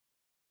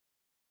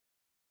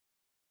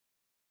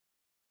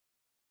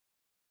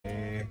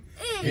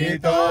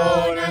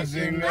Hito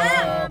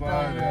Narasimha,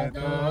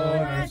 Bhagato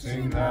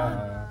Narasimha,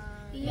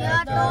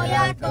 Yato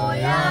Yato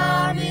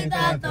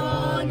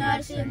Yamitato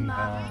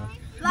Narasimha,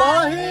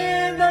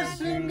 Bahe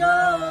Narasimha,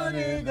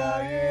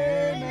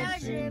 Hridaye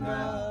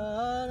Narasimha,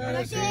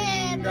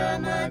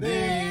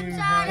 Narasimhamadim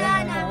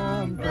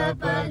Saranam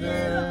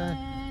Prapade,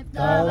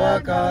 Tava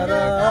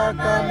Kara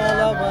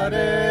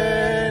Kamalavare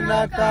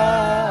Nata,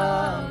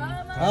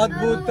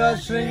 Adbhuta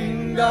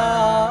Shringar,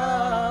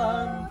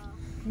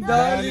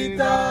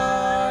 Dalita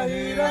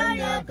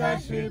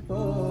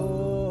Hiranyakashipu.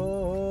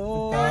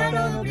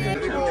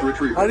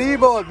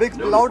 Haribol, big,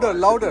 louder,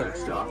 louder.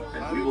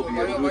 And we will be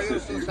able to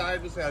assist you.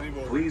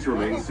 Please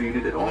remain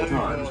seated at all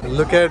times.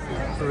 Look at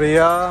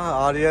Riya,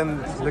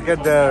 Aryan, look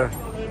at their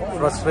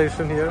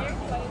frustration here.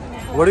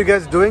 What are you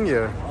guys doing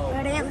here?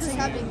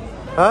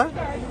 Huh?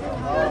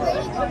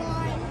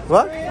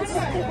 What?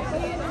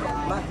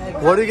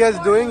 What are you guys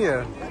doing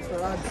here?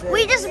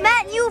 We just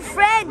met new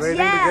friends, Waiting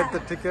to get the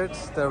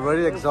tickets. They're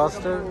very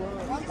exhausted.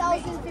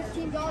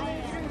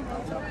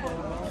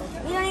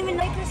 $1,015. We don't even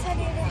know Krishna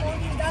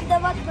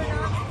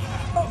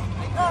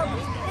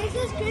this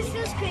is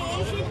Krishna's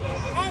creation,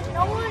 and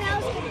no one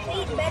else can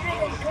paint better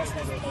than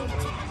Krishna's paint.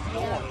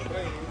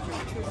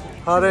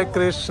 Hare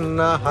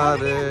Krishna,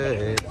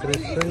 Hare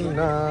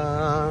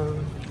Krishna,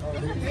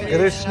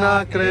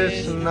 Krishna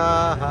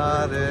Krishna,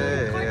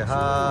 Hare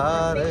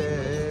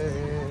Hare,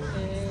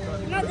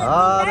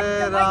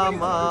 Hare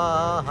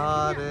Rama,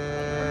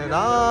 Hare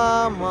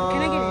Rama,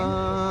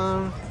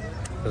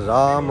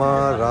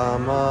 Rama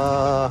Rama,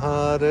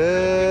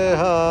 Hare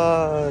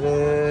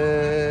Hare.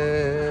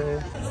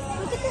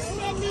 Look at this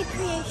man-made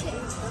creation.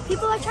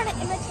 People are trying to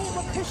imitate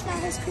what Krishna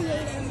has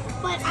created,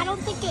 but I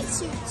don't think it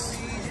suits.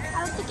 I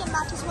don't think it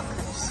matches what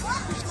Krishna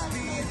has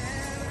made.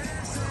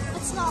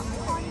 It's not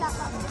on that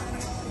level.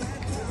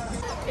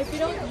 If you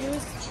don't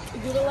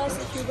utilize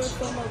the human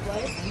form of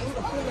life,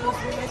 who knows,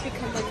 we might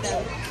become like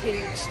that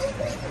caged.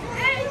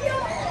 Hey, yo!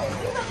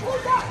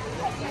 Hold up!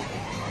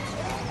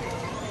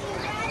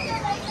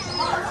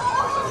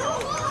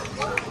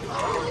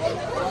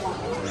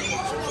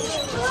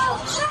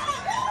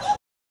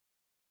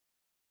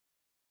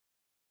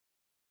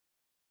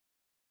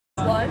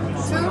 One,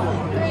 two,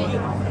 three.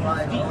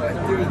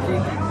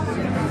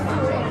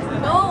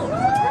 No!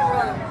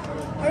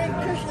 Hare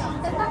Krishna.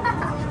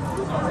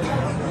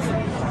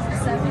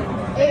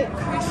 7, 8.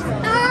 Krishna.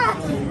 Ah!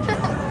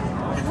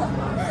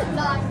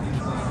 9.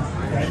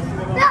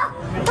 No!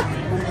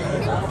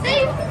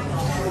 Save!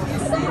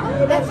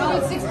 That's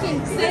only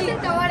 16. Save.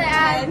 I want to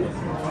add 10.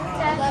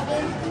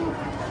 11.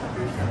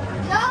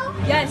 No!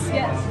 Yes,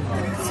 yes.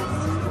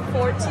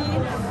 14.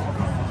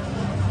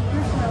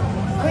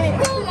 Wait.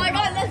 Oh my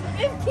god, that's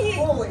 15.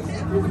 Holy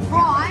shit. Oh,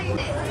 I did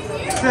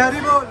it. Say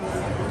Haribol.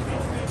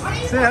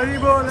 Say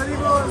Haribol,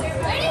 Haribol.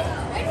 Ready? Ready?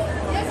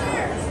 Yes,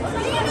 sir.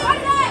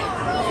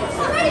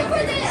 I'm ready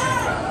for this.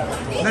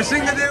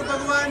 Nrsimhadev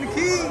Bhagwan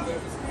ki.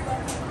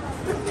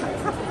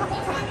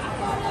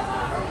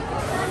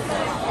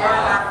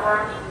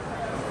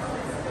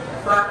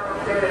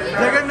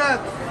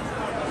 Jagannath.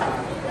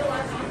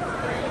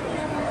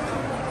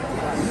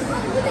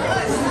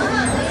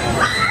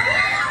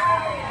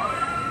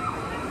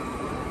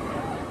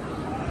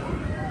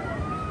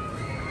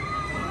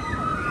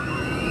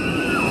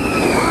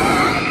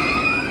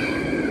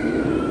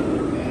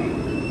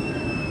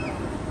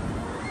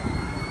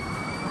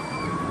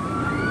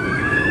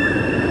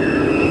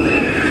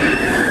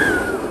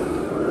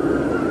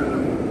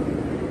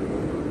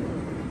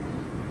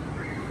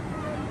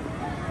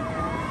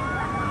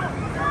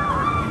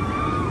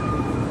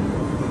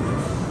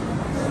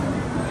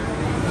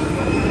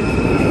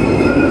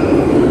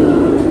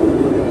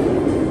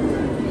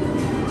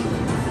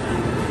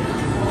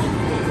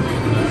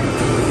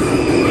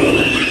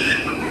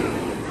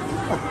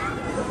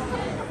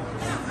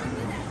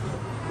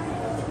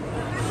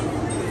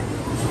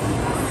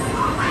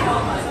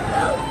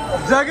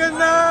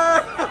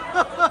 Jagannath!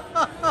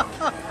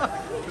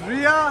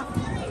 Riya!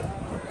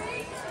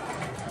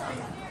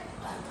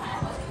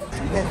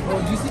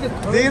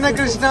 Dina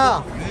Krishna!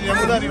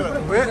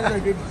 Where?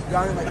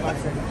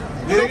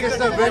 Dina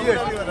Krishna, where you? Is it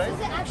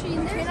actually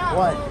in there?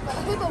 What?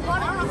 With the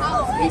water in the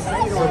house. So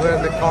we're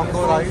in the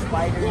Congo, right?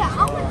 Yeah, I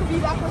want to be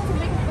back to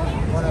make it.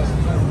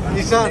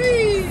 Nishan!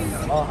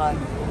 Oh, hi.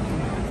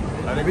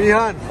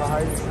 Vihan!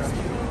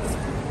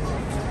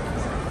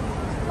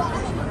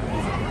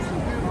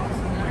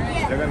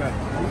 Jagannath.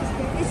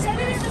 It said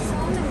it in the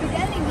song in the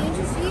beginning, didn't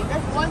you see?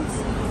 That's one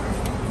scene.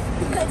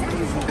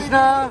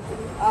 Krishna!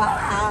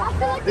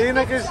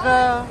 Dina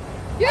Krishna!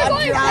 You're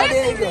going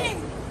drowning.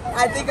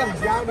 I think I'm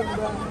drowning,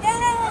 bro.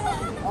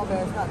 Yeah. Okay,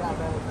 it's not that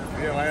bad.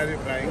 Yeah, why are you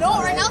crying? No,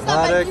 right now it's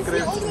not Hare bad. You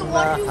see only the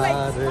water you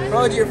like. Krishna,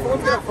 Bro, your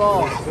phone's gonna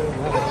fall. We're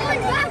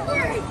going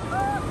backwards.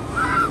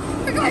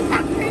 We're going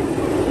backwards.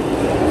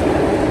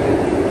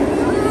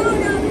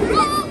 Oh,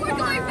 we're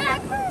going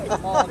backwards. Oh,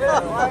 no.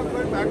 Why am I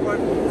going backward?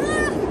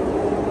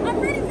 I'm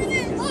ready for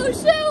this. Oh,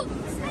 shoot.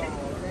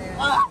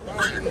 Oh!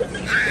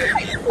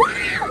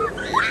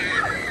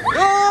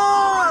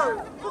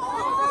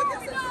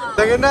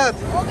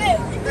 Jagannath,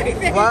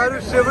 why are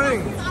you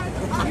shivering?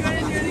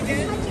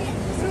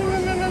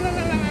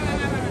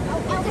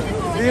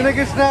 Dina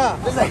Krishna,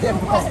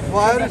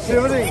 why are you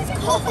shivering?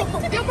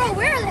 Yo, bro,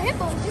 where are the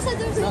hippos? You said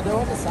there's No, they're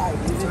on the side.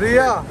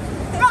 Riya,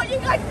 Bro, you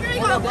guys really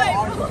got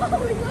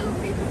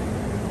away.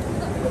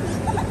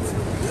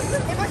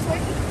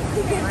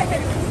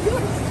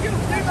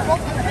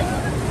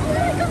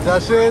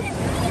 Dashit,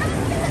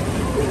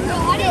 No,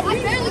 I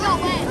barely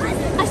got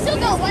wet. I still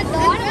got wet though.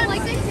 I don't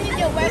like this to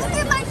get wet.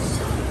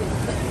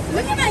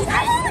 Look at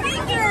my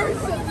fingers.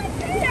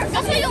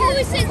 That's why you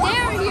always sit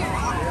there or here.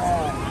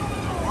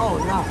 Oh,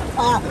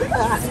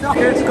 no. No.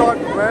 kids got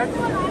wet.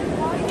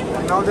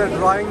 And now they're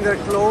drying their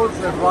clothes,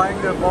 they're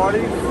drying their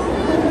body.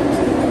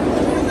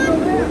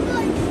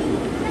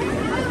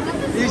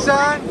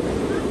 Ishan,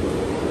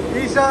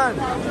 Ishan,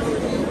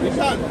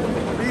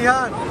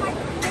 Bihan.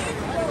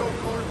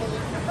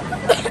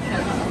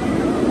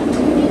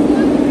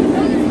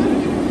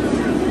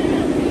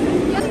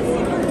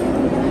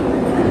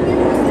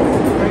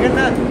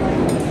 Jagannath.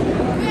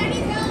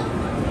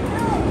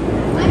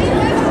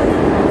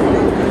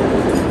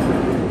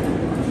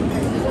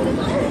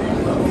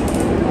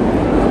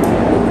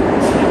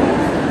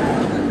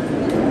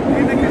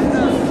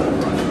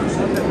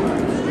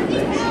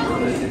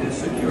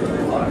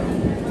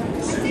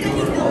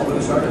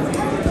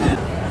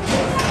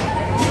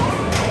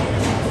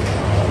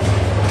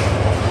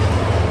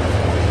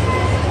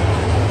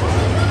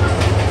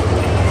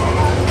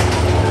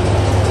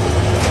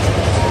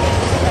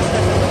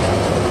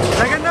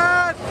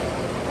 Jagannath!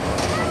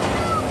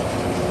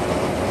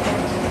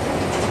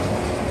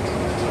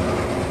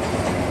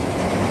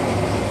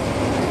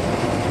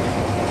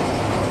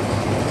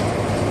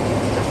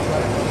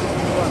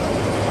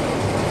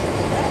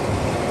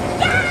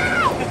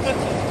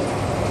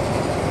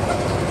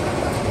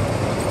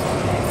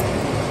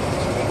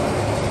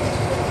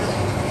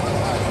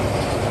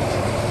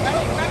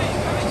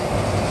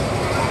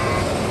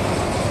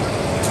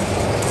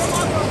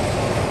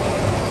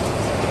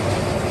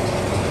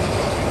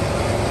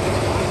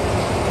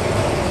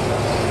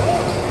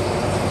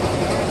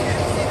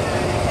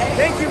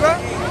 Thank you, bro.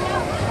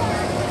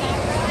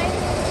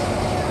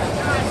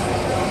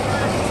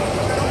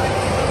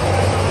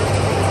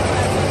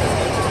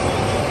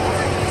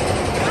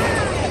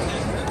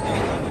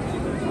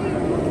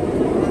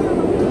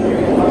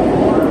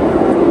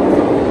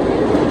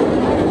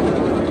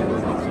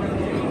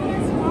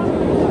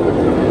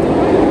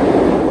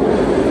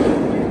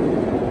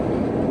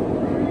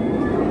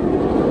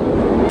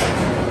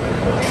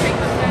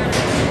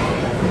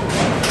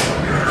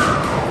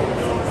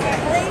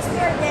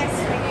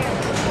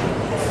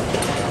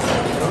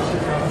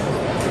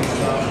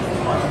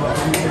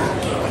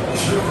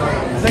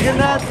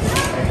 Jagannath.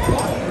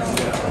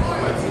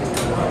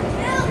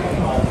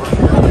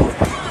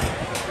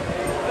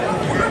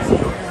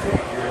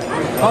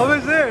 How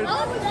is it?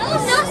 That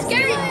was not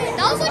scary.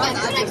 That was like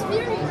a good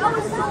experience. That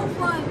was so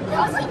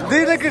fun.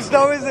 Dina Krishna,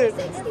 how is it?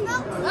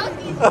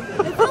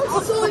 It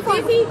felt so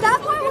fuzzy. That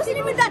part wasn't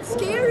even that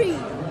scary.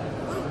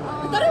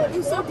 I thought it would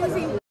be so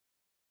fuzzy.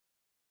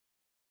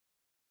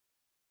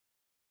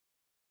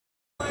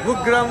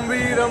 Ugram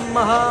Veeram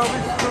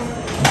Mahavishnu.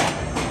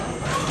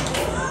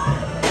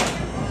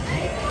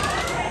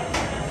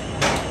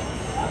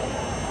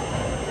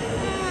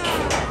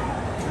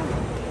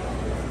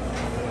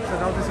 So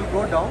now this will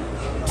go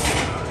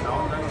down.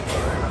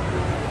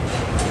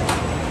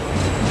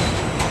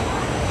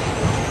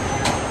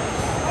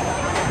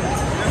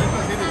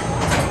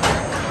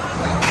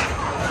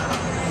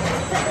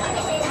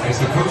 As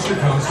the coaster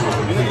comes to a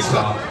complete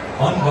stop,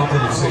 unbuckle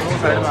your safety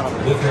belt,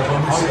 lift up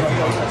on your safety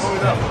harness,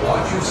 and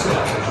watch your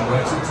step as you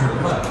exit to your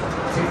left,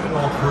 taking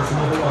all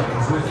personal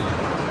belongings with you.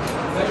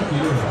 Thank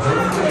you and enjoy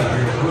your day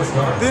here at Busch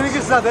Garden. Dina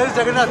Krishna, there is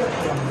Jagannath.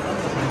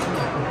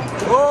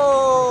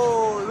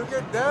 Oh, look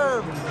at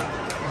them.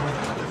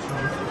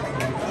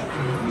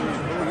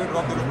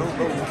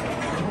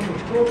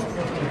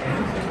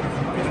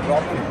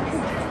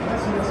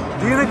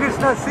 Dina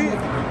Krishna, see?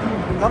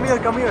 Come here,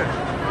 come here.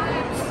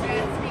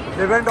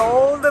 They went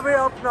all the way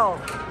up now.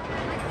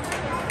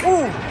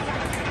 Ooh!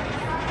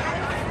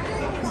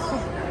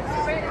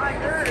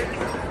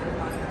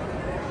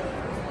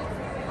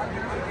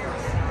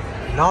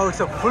 Now it's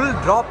a full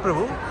drop,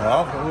 Prabhu.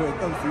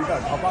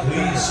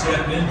 Please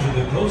step into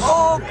the coaster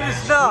Oh, as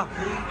Krishna!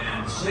 quickly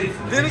and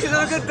safely Dina as Krishna,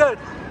 look at possible. that.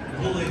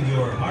 Pulling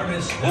your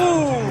harness down to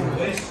your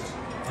waist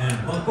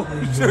and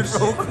buckling your shit,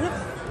 bro. safety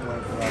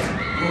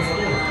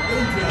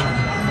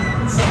belt.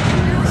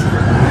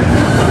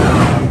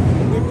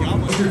 Por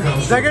favor,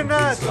 entre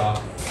Jagannath.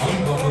 Stop.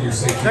 Unbuckle your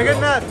safety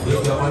Jagannath. belt,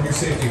 lift up on your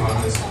safety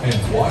harness,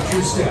 and watch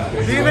your step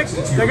as you Dina-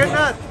 exit to your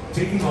Jagannath. left,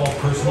 taking all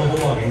personal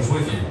belongings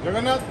with you.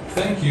 Jagannath.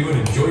 Thank you and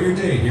enjoy your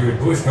day here at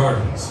Busch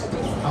Gardens.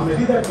 A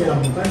medida que la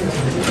montaña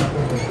se desliza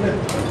por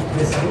completo,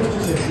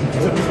 desabroches el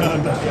cinturón de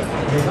seguridad,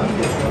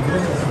 levante su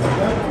arnés de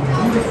seguridad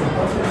y mire su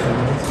paso hacia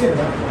la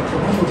izquierda,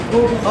 tomando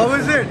todos How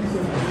is it?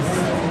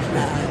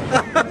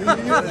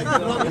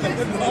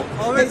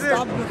 How is it?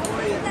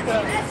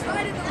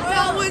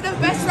 That was the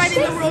best ride in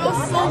the world. It was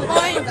so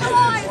fun.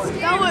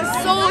 That was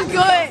so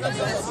good.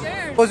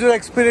 What was your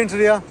experience,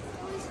 Ria?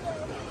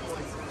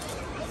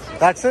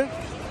 That's it?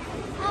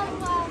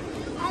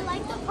 I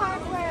like the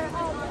part where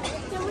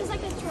there was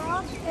like a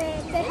drop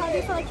and they held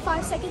you for like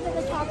 5 seconds at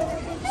the top and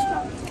then they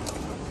stopped.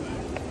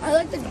 I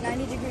like the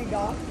 90-degree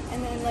dock,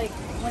 and then like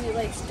when it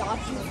like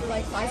stops you for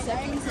like 5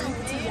 seconds and you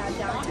can see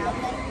downtown,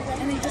 and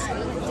then you just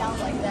went down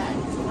like that.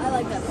 I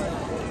like that part.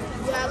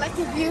 Yeah, I like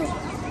the view.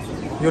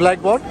 You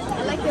like what?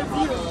 I like the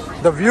view.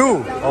 The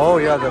view. Oh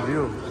yeah, the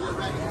view.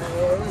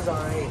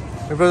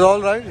 It was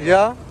all right.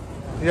 Yeah,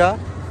 yeah.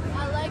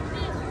 I liked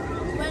it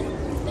when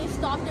they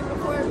stopped it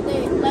before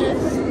they let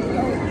us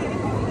go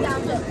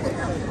down to.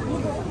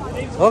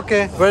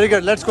 Okay, very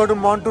good. Let's go to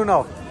Montu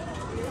now.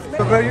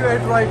 So where you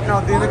at right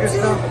now, Dina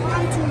Krishna?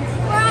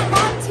 We're at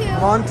Montu.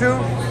 Montu?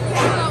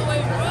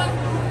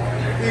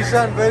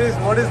 Ishan,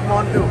 what is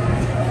Montu?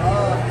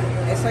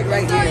 It's like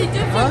right here.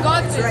 Egyptian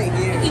god. It's right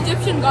here.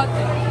 Egyptian god.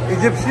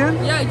 Egyptian?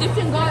 Yeah,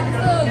 Egyptian god. It's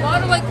the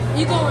god of like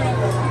eagle or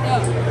whatever.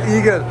 Yeah.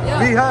 Eagle. Yeah.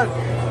 We heard.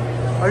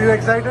 Are you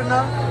excited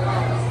now?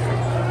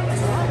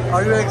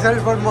 Are you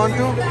excited for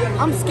Montu?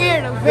 I'm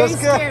scared. I'm very You're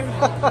scared.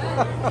 My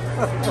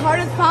heart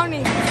is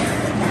pounding.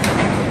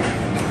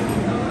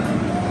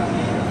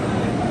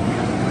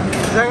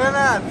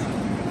 Jagannath.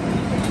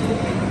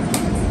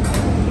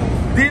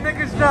 Dina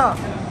Krishna.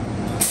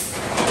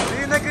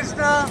 Dina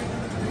Krishna.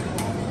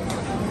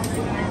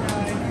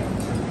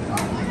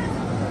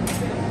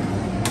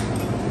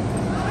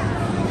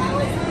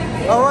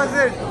 How was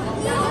it?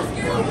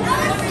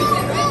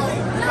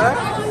 Huh?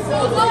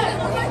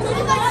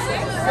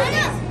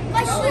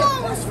 My shoe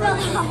almost fell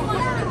out.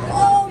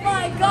 Oh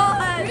my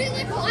god.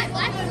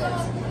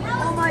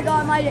 Oh my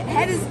god, my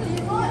head is dizzy.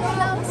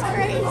 That was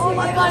crazy. Oh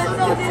my god, it's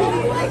so dizzy.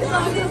 It's so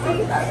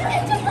dizzy.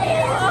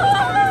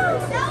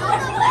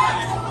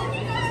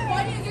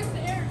 Fighting against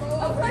the air, bro.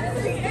 I'm fighting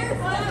against the air,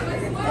 bro.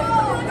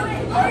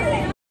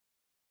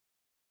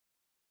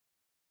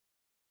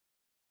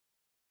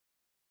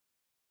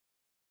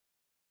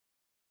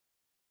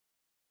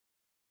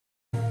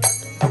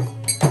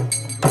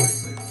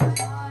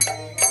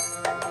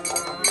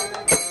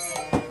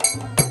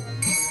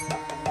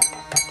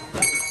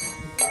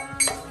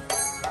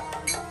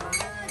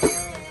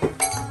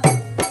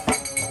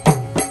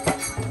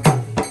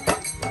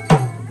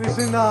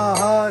 Krishna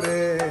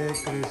Hare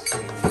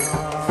Krishna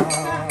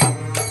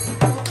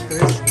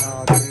Krishna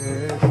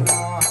Krishna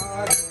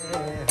Hare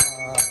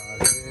Hare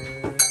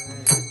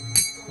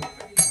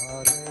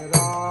Hare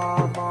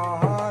Rama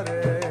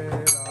Hare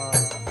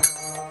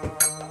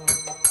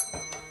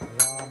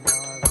Rama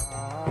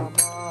Rama Hare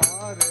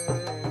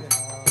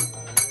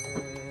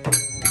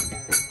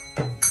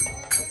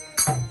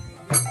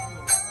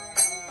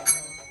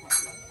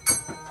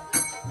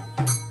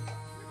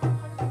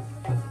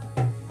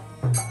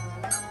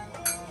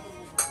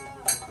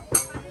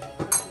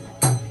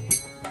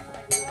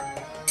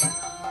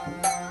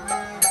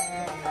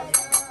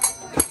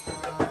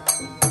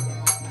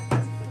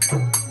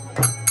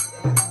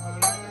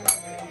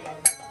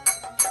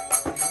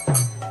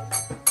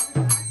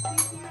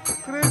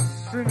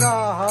Krishna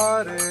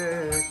Hare Krishna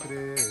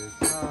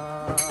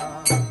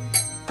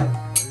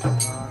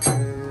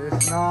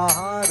Krishna Krishna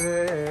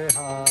Hare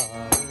Hare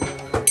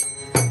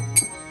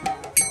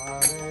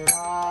Hare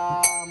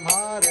Ram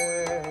Hare Ram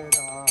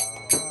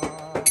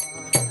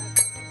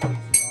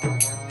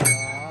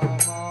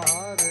Rama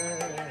Hare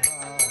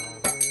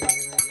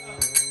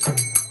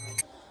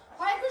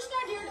Hare Krishna,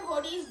 dear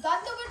devotees,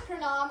 Dandavat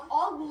Pranam,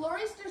 all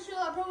glories to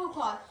Srila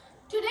Prabhupada.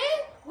 Today,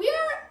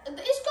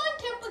 the ISKCON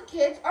Temple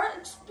kids are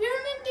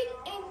experimenting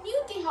a new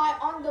tihai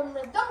on the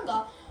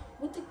mridanga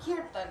with the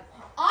kirtan.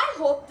 I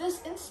hope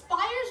this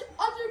inspires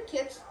other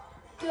kids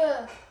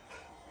to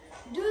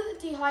do the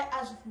tihai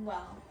as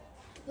well.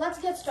 Let's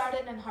get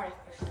started in Hare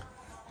Krishna.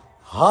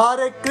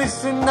 Hare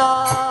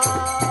Krishna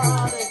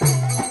Hare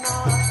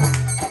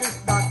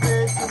Krishna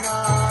Krishna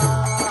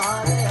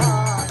Hare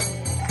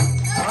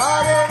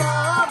Hare Hare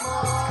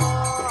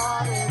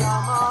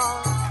Rama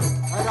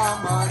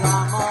Rama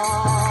Rama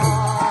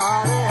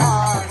Hare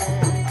Hare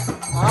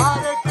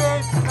Hare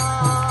Krishna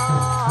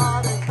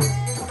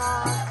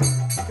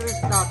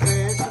Krishna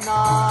Krishna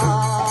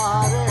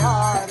Hare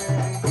Hare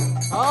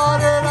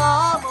Hare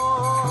Rama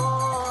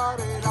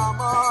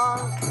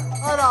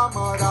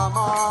Rama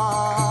Rama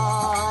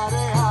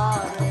Hare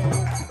Hare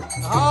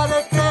Hare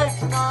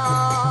Krishna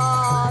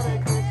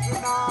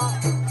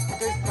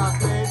Krishna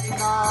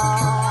Krishna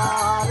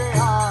Hare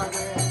Hare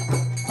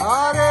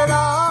Hare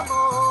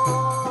Rama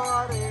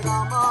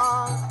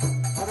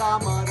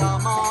Rama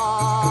Rama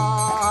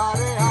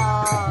Hare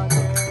Hare.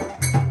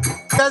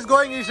 Where's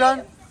going, Ishan?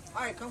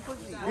 Alright, come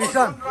quickly.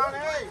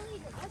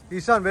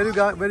 Ishan, where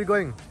you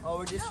going? Oh,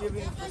 we're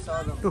distributing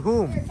prasadam. To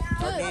whom?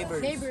 Our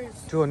neighbors.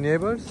 To our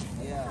neighbors?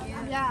 Yeah.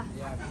 Yeah.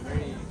 Yeah,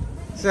 very.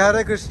 Say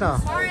Hare Krishna.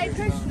 Hare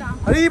Krishna.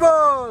 Hari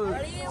Bol.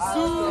 Hey,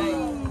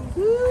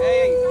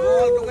 go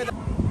all together.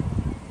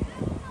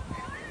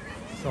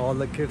 So all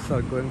the kids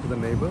are going to the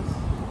neighbors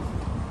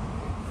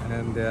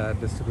and they are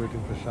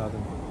distributing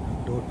prasadam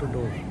door to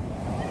door.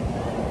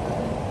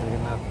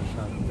 Jagannath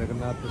prasadam.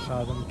 Jagannath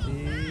prasadam ki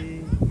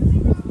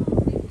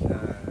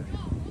jai.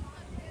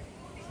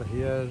 So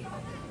here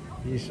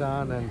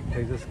Ishan and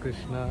Tejas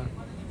Krishna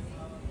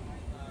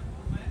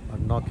are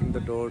knocking the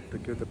door to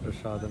give the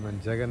prasadam,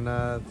 and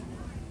Jagannath,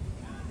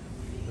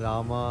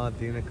 Rama,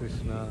 Dina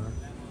Krishna,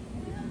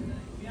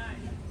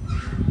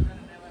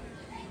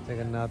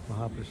 Jagannath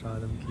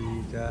Mahaprasadam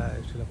ki jai,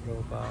 Srila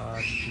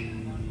Prabhupada ki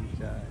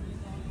jai.